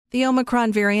The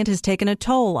Omicron variant has taken a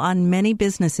toll on many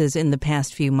businesses in the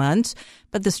past few months,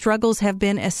 but the struggles have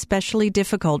been especially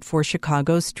difficult for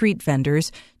Chicago's street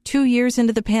vendors 2 years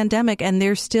into the pandemic, and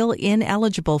they're still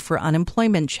ineligible for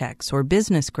unemployment checks or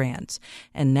business grants.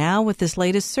 And now, with this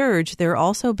latest surge, they're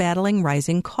also battling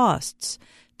rising costs.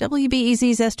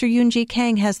 WBEZ's Esther Yoon-Ji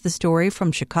Kang has the story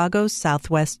from Chicago's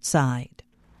southwest side.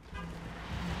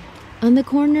 On the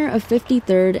corner of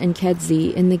 53rd and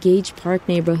Kedzie in the Gage Park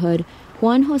neighborhood,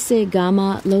 Juan Jose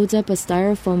Gama loads up a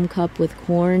styrofoam cup with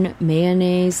corn,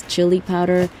 mayonnaise, chili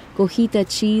powder, cojita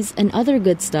cheese, and other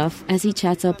good stuff as he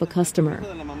chats up a customer.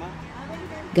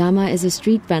 Gama is a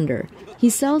street vendor. He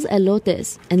sells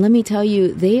elotes, and let me tell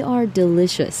you, they are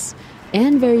delicious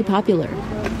and very popular.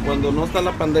 Cuando no está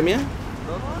la pandemia,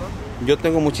 yo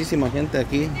tengo muchísima gente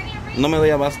aquí. No me doy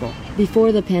abasto.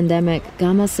 Before the pandemic,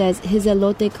 Gama says his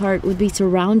elote cart would be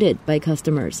surrounded by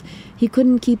customers. He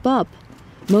couldn't keep up.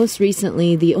 Most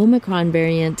recently, the Omicron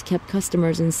variant kept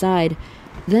customers inside.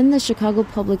 Then the Chicago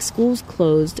public schools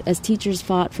closed as teachers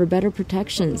fought for better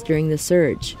protections during the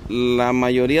surge. La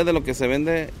mayoría de lo que se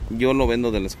vende, yo lo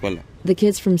vendo de la escuela. The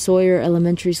kids from Sawyer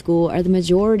Elementary School are the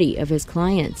majority of his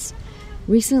clients.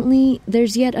 Recently,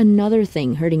 there's yet another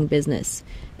thing hurting business: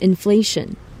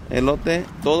 inflation. Elote,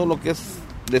 todo lo que es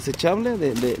desechable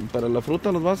para la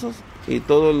fruta, los vasos, y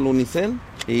todo el unicel,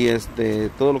 y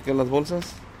todo lo que es las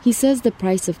bolsas. He says the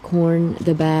price of corn,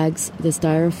 the bags, the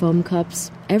styrofoam cups,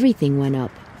 everything went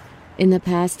up. In the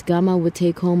past, Gama would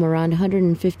take home around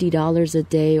 $150 a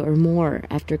day or more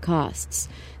after costs.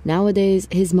 Nowadays,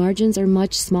 his margins are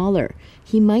much smaller.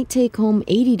 He might take home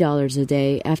 $80 a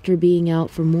day after being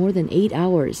out for more than 8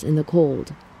 hours in the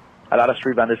cold. A lot of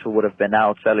street vendors who would have been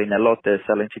out selling elotes,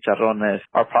 selling chicharrones,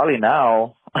 are probably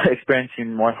now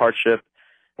experiencing more hardship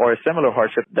or a similar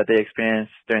hardship that they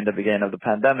experienced during the beginning of the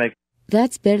pandemic.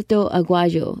 That's Berto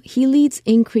Aguayo. He leads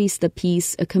Increase the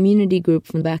Peace, a community group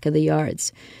from back of the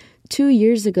yards. 2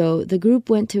 years ago, the group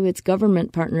went to its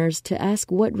government partners to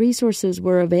ask what resources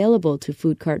were available to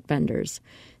food cart vendors.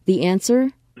 The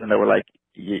answer? And they were like,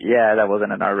 yeah, that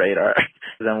wasn't on our radar.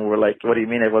 Then we were like, what do you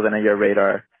mean it wasn't on your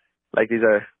radar? Like, these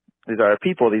are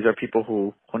people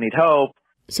who need help.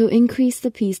 So Increase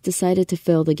the Peace decided to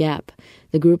fill the gap.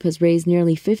 The group has raised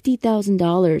nearly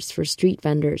 $50,000 for street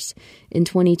vendors. In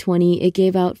 2020, it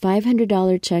gave out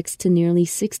 $500 checks to nearly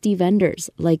 60 vendors,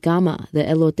 like Gama, the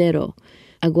elotero.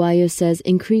 Aguayo says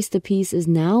Increase the Peace is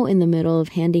now in the middle of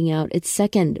handing out its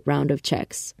second round of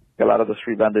checks. A lot of the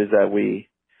street vendors that we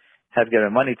have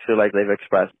given money to, like they've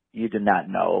expressed, you did not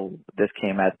know this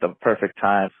came at the perfect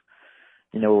time.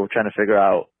 You know, we're trying to figure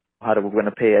out how we're going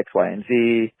to pay X, Y, and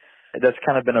Z. That's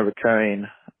kind of been a recurring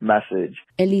message.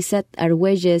 Elisette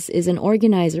Arguelles is an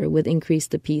organizer with Increase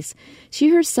the Peace. She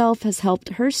herself has helped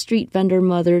her street vendor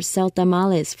mother sell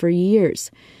tamales for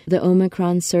years. The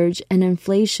Omicron surge and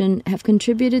inflation have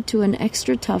contributed to an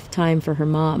extra tough time for her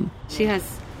mom. She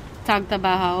has talked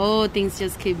about how, things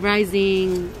just keep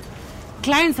rising.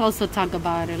 Clients also talk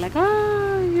about it, like,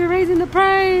 you're raising the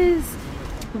price.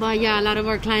 But yeah, a lot of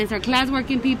our clients are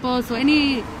class-working people, so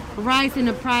any rise in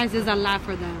the price is a lot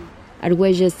for them.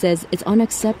 Arguelles says it's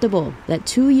unacceptable that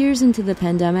 2 years into the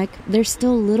pandemic, there's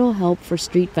still little help for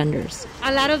street vendors.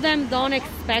 A lot of them don't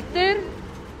expect it.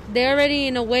 They already,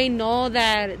 in a way, know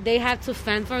that they have to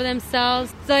fend for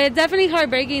themselves. So it's definitely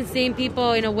heartbreaking seeing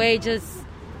people, in a way, just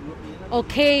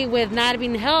okay with not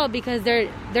being helped because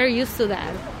they're used to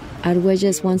that.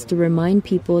 Arguelles wants to remind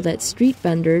people that street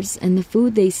vendors and the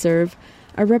food they serve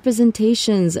are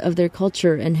representations of their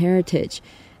culture and heritage,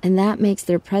 and that makes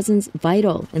their presence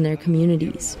vital in their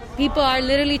communities. People are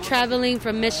literally traveling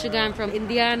from Michigan, from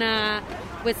Indiana,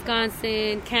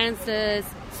 Wisconsin, Kansas,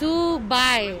 to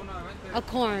buy a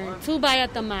corn, to buy a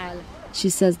tamal. She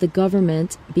says the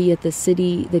government, be it the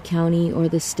city, the county, or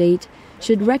the state,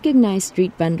 should recognize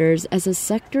street vendors as a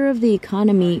sector of the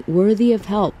economy worthy of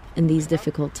help in these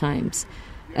difficult times.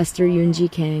 Esther Yoon-Ji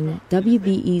Kang,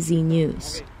 WBEZ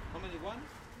News.